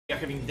are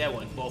having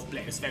Dewalt, both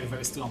players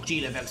very strong.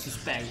 Chile versus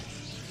Peru.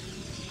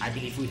 I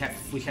believe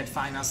we had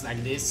finals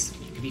like this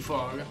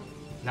before.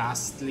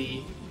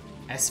 Lastly,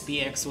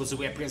 SPX was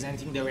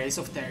representing the race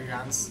of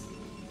ThaiLAnds,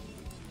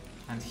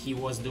 and he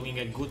was doing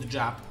a good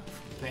job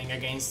playing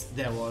against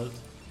Dewalt.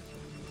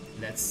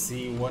 Let's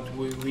see what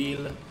we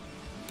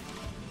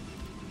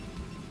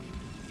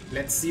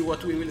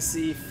will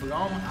see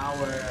from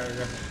our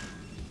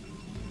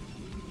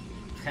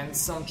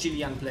handsome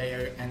Chilean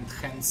player and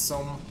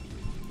handsome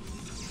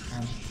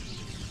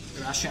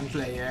Russian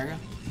player.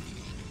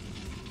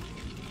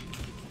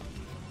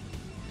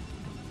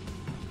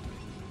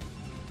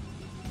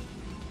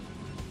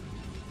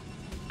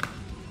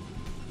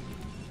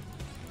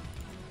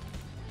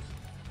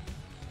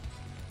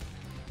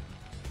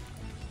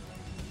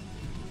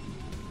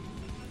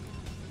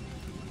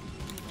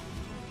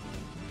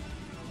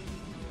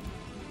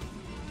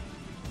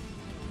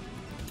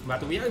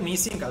 But we are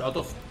missing a lot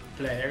of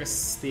players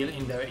still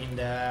in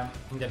the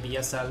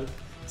BSL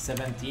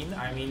 17.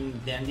 I mean,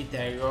 Dandy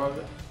Terror,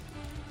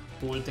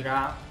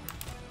 Ultra,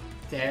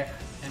 Tech,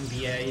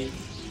 NBA,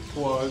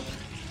 Quark,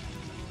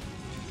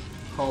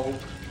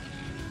 Hope.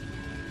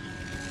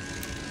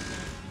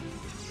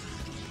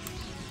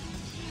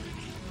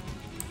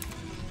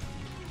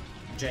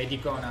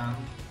 JD Conan.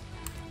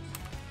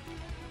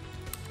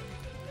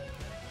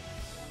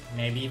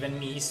 Maybe even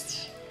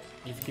Mist,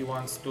 if he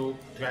wants to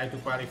try to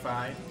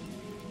qualify.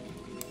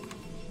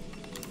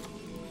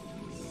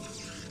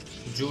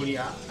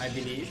 Julia, I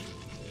believe.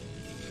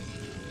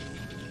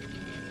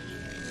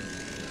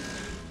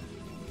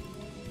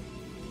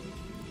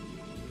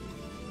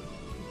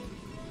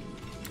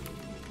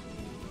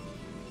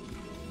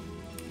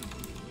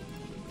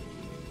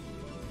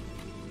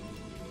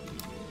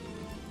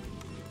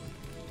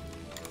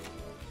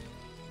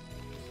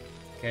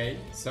 Okay,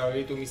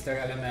 sorry to Mr.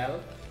 LML.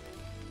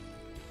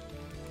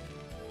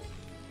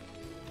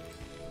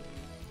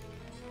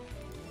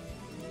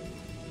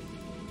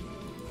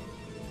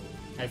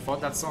 I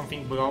thought that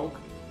something broke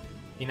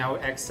in our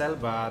Excel,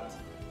 but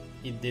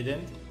it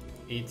didn't.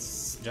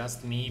 It's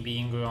just me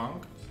being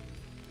wrong,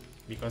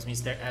 because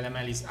Mr.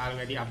 LML is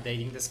already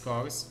updating the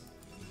scores.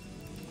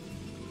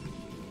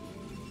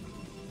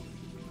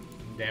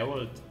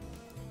 Dewalt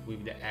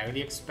with the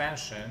early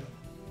expansion.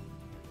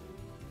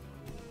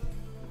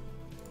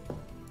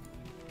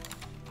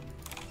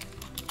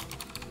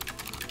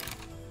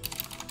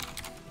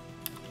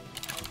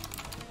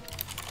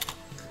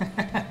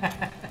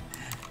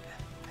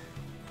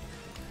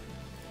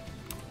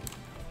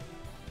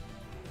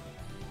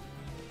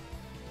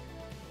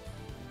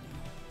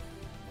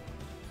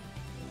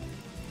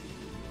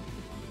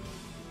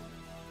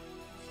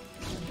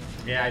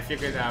 Yeah, I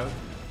figured out.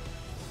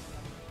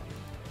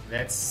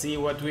 Let's see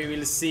what we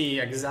will see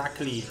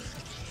exactly.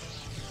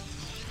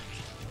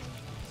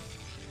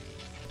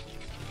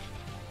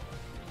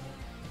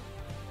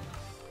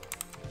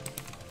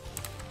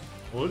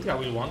 Ultra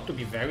will want to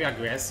be very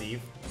aggressive,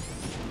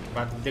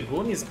 but the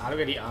Goon is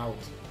already out.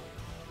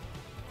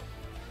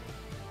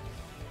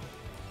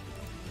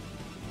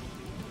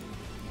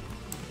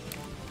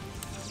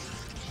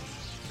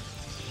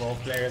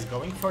 Both players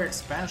going for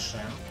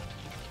expansion.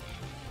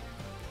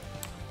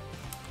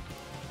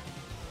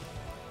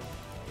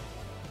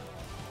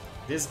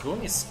 This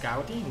Goon is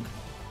scouting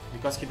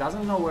because he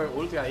doesn't know where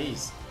Ultra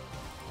is.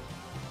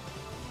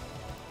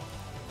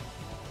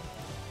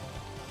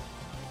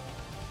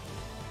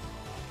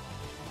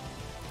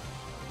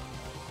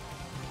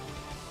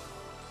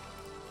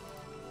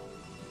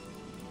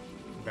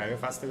 Very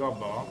fast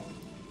Robo.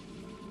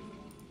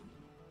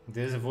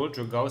 This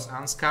Vulture goes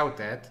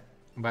unscouted,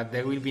 but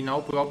there will be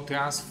no probe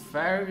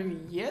transfer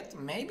yet.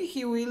 Maybe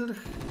he will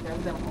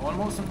have them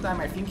almost on time.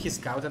 I think he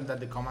scouted that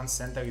the command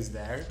center is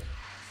there.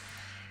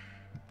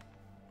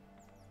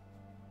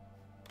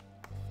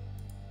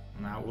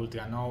 Now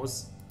Ultra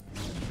knows.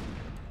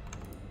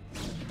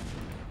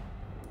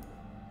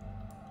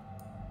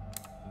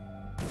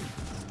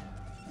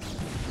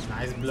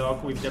 Nice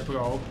block with the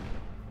probe.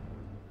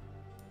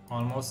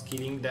 Almost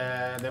killing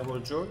the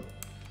Vulture.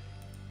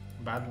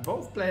 But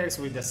both players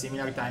with the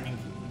similar timing.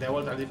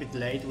 Dewalt a little bit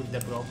late with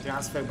the probe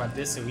transfer, but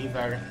this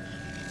River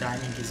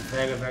timing is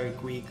very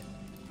quick.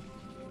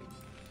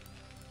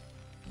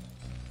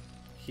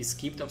 He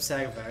skipped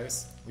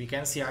observers. We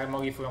can see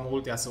armory from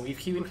Ultra, so if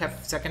he will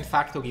have second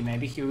factory,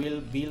 maybe he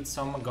will build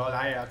some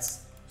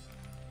Goliaths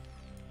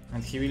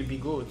and he will be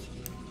good.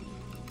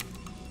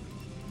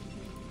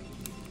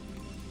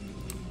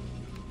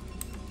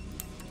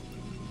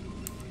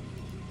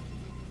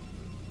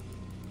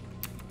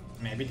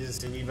 Maybe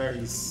this river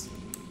is...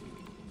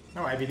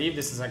 No, I believe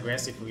this is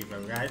aggressive river,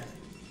 right?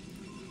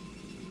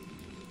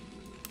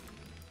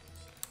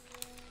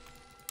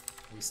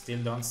 We still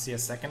don't see a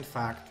second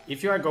fact.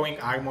 If you are going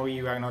armory,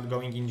 you are not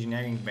going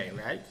engineering bay,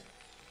 right?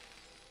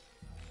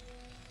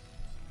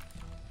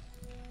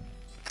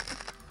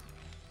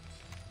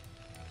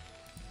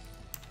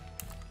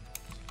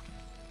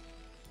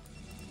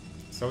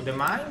 So the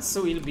mines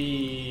will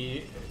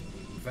be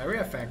very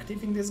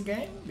effective in this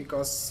game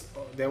because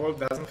Dewalt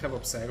doesn't have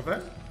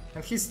observer.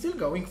 And he's still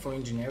going for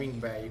Engineering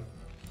Bay.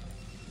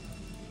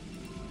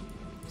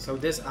 So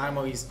this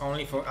armor is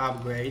only for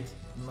upgrade,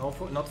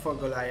 not for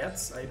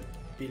Goliaths, I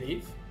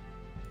believe.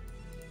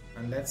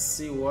 And let's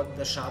see what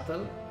the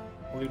shuttle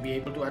will be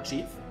able to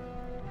achieve.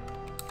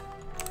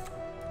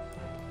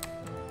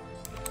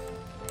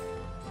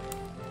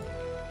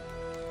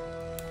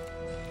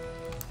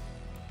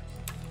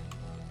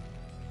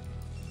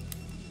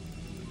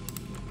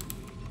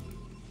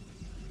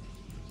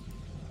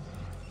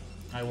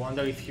 I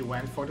wonder if he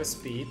went for the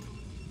speed.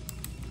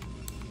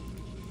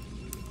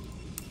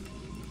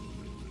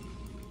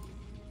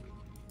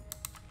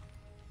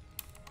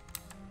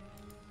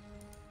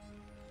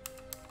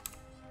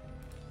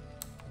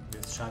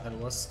 This shuttle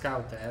was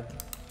scouted.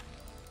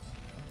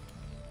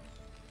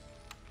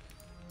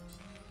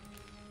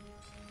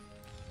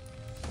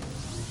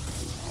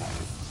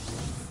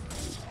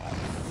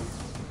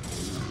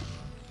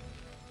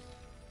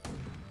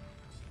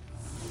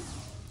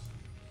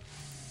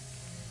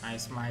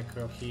 Nice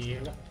micro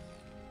here.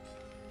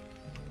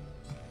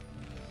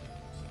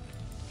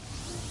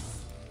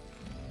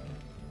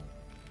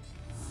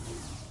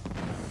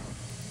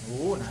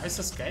 Ooh, nice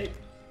escape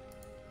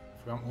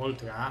from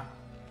Ultra.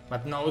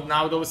 But no,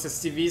 now those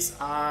SCVs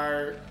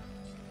are...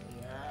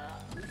 yeah,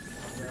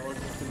 they will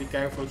have to be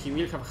careful. He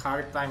will have a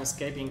hard time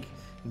escaping.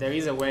 There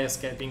is a way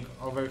escaping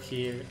over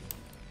here.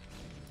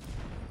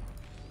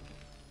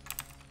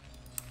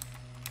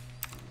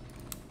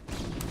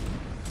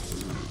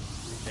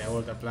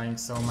 Dewalt applying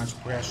so much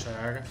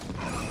pressure.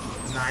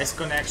 Nice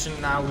connection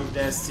now with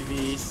the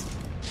SCVs.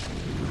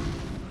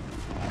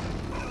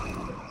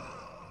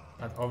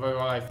 But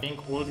overall I think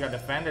Ultra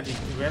defended it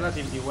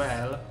relatively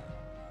well.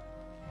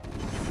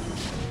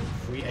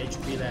 3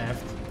 HP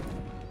left.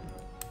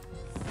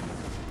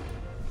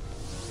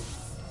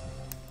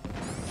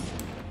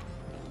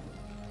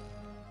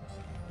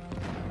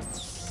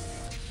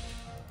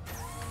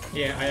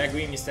 Yeah, I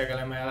agree, Mr.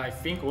 LML. I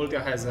think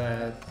Ultra has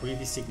a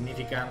pretty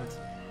significant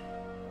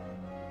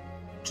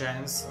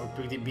chance, or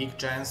pretty big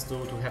chance to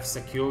have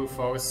secure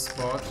 4th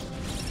spot.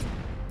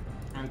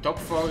 And top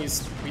 4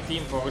 is pretty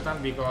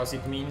important because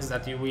it means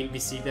that you will be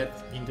seeded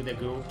into the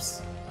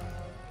groups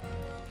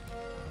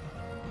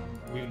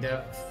with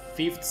the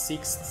 5th,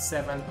 6th,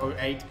 7th or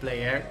 8th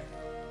player,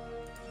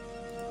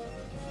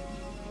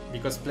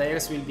 because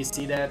players will be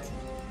seeded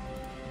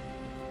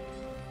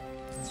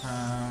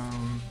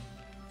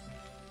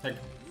like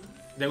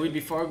there will be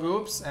 4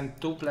 groups and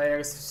 2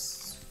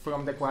 players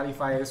from the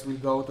qualifiers will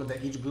go to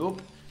each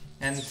group,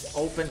 and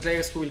open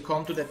players who will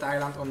come to the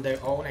ThaiLAnd on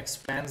their own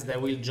expense, they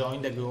will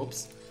join the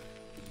groups.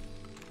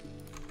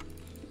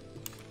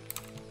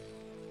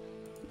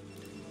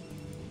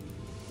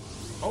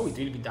 Oh, it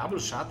will be double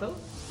shuttle?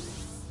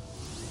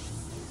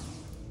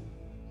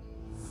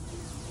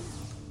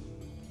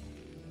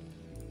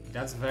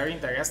 That's very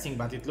interesting,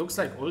 but it looks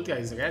like Ultra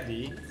is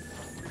ready.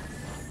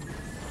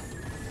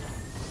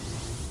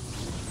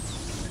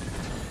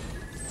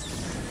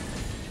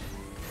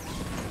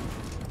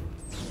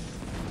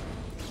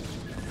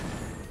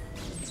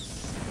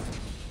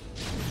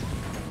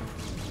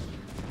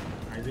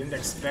 I didn't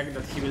expect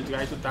that he will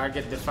try to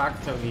target the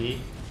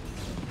factory.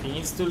 He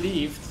needs to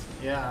lift,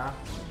 yeah.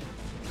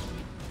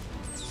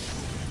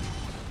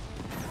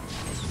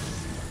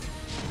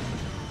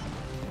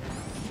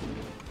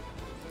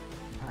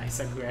 Nice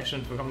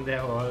aggression from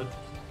Dewalt,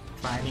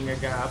 finding a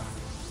gap.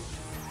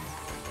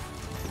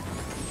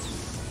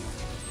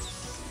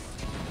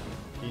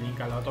 Killing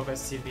a lot of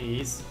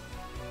SCVs.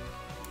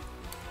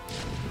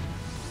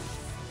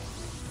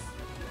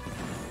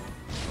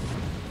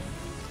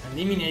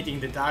 Eliminating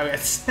the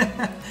turrets.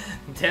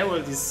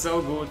 Dewalt is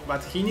so good,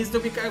 but he needs to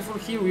be careful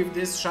here with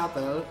this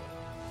shuttle.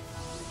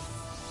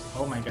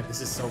 Oh my god,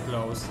 this is so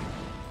close.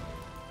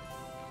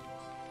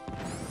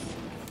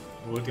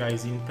 Ultra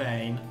is in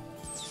pain.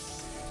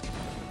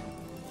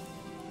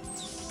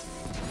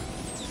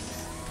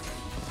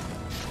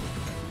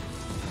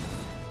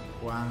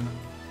 One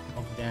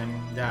of them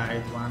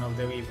died, one of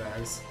the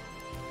rivers,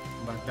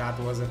 but that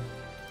was a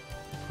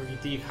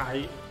pretty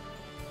high,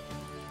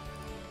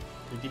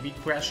 pretty big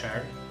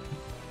pressure.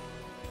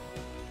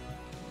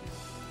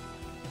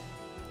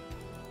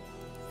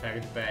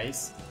 Third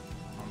base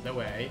on the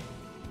way.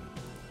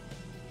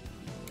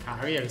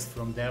 Carriers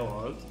from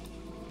Dewalt.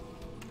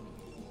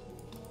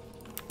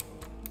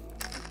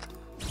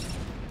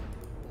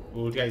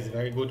 Ultra is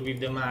very good with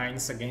the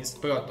mines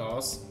against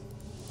Protoss.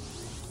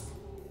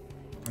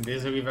 And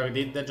this river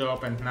did the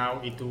job, and now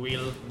it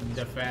will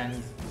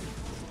defend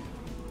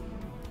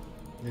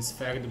this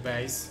third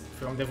base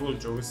from the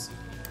vultures.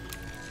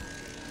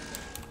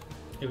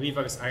 The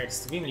rivers are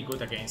extremely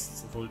good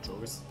against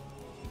vultures.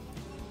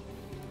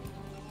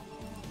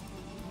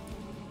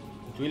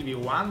 It will be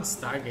one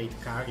Stargate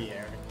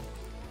carrier.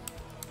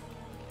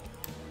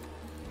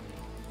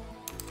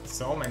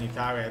 So many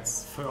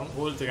turrets from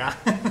Ultra.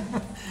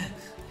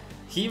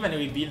 He even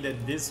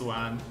rebuilded this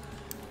one,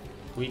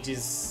 which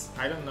is,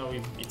 I don't know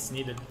if it's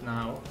needed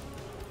now.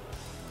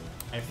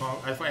 I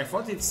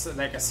thought it's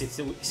like a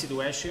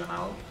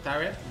situational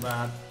turret,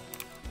 but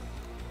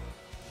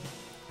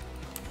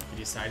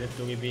decided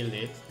to rebuild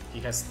it. He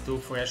has 2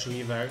 fresh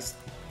rivers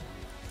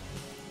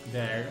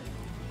there,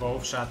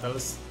 both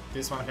shuttles.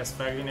 This one has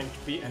 13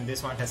 HP and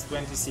this one has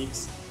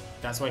 26.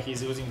 That's why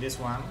he's using this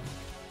one.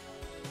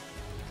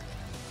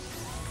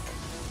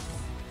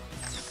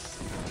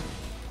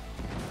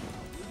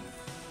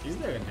 Is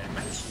there a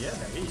damage? Yeah,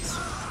 there is.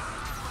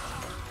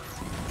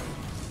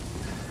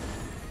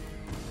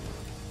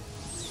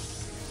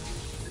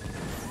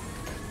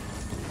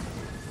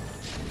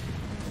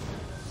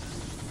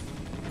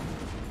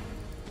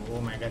 Oh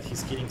my god,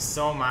 he's killing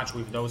so much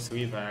with those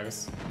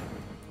rivers.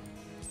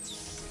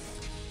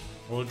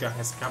 Ultra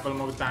has a couple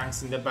more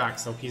tanks in the back,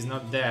 so he's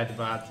not dead,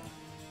 but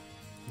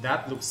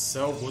that looks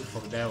so good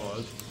for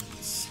Dewalt.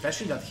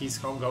 Especially that he's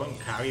going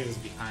carriers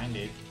behind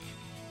it.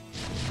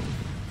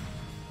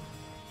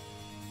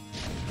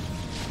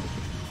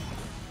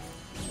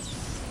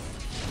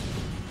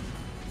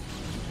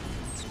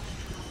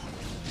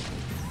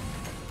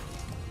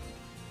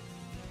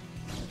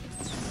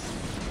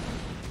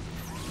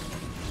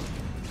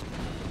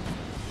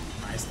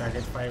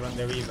 Target fire on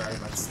the river,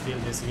 but still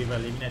this river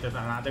eliminated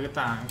another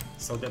tank,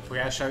 so the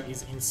pressure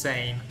is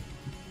insane.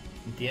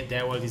 The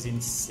Dewalt is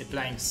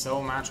applying so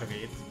much of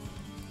it.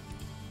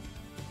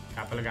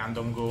 Couple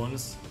random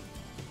goons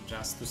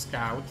just to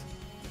scout.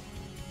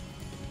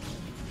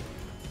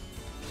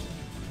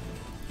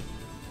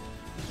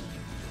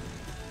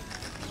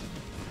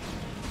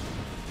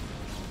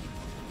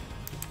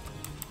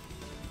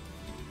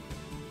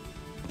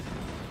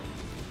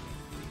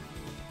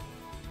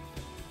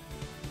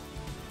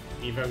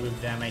 River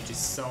with damage is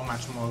so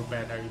much more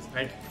better. It's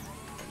like,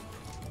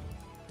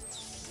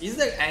 is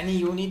there any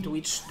unit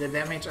which the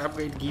damage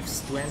upgrade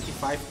gives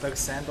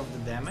 25% of the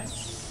damage?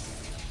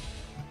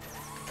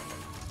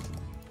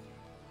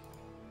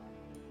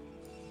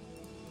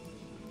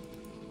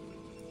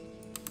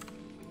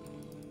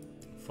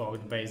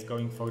 Fourth base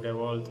going for the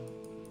world.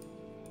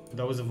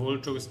 Those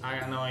vultures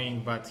are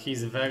annoying, but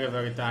he's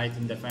very tight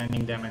in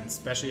defending them, and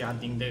especially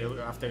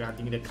after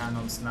adding the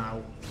cannons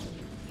now,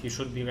 he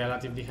should be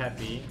relatively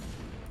happy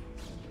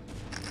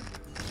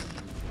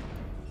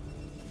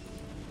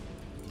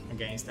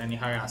against any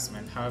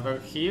harassment. However,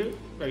 here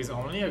there is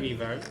only a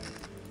river.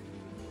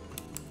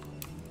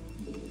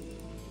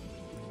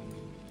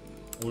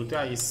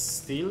 Ultra is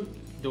still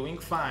doing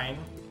fine,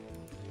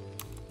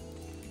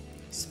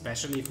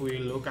 especially if we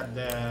look at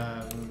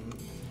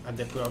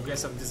the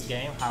progress of this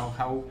game,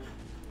 how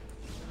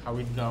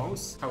it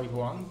goes, how it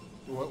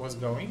was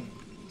going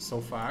so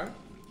far,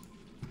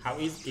 how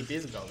it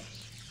is going.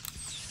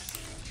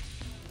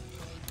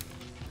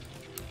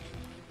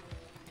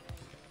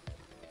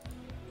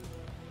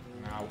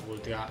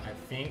 Ultra, I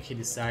think he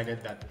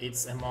decided that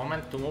it's a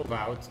moment to move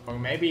out, or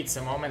maybe it's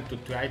a moment to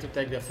try to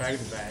take the third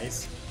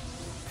base.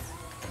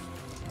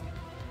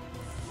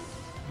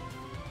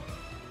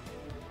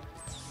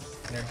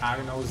 There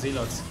are no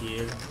zealots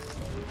here.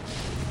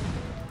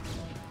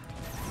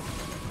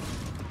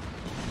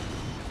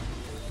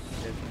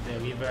 The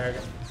river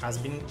has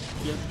been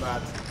killed,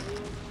 but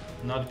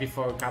not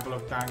before a couple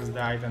of tanks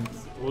died, and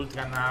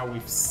Ultra now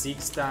with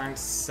 6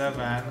 tanks,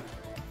 7.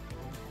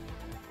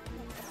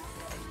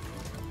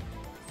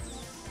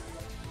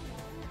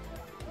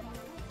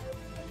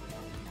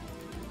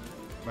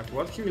 But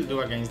what he will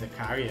do against the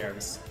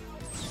carriers,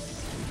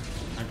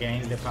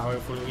 against the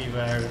powerful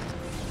river,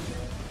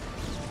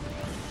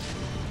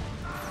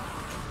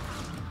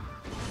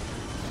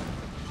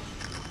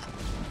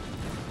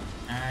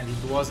 and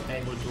it was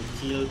able to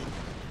kill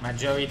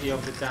majority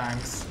of the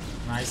tanks.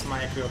 Nice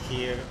micro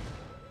here.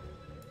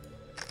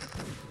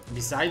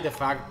 Besides the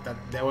fact that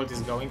Dewalt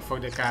is going for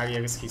the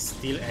carriers, he's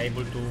still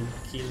able to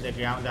kill the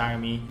ground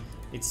army.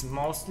 It's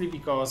mostly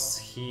because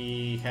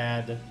he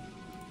had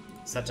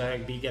such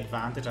a big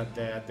advantage at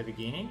the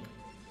beginning.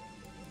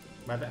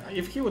 But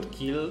if he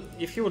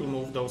would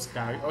move those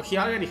carriers, oh, he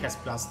already has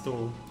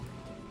 +2.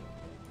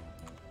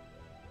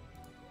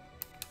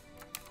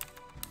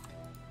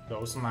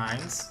 Those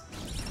mines.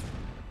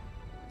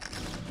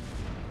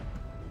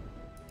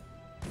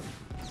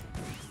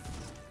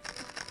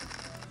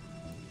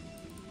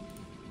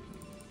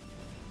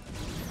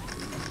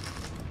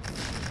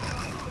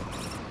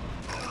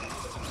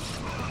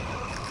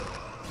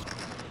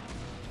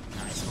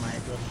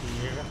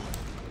 Here.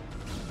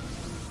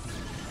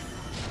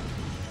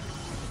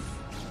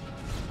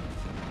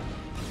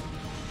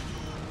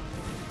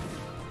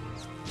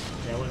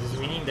 Dewalt is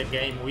winning the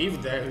game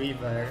with the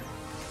river.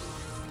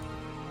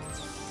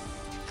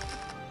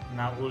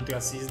 Now Ultra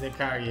sees the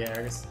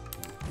carriers.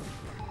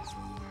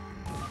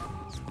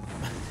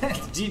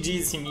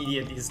 GG's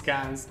immediately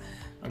scans.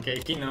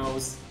 Okay, he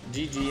knows.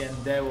 GG, and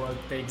Dewalt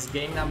takes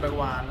game number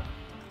 1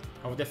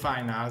 of the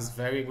finals.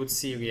 Very good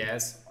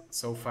series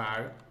so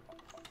far.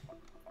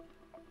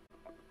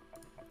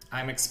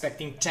 I'm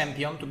expecting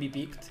champion to be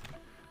picked.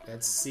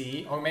 Let's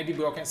see. Or maybe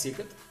Broken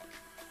Secret.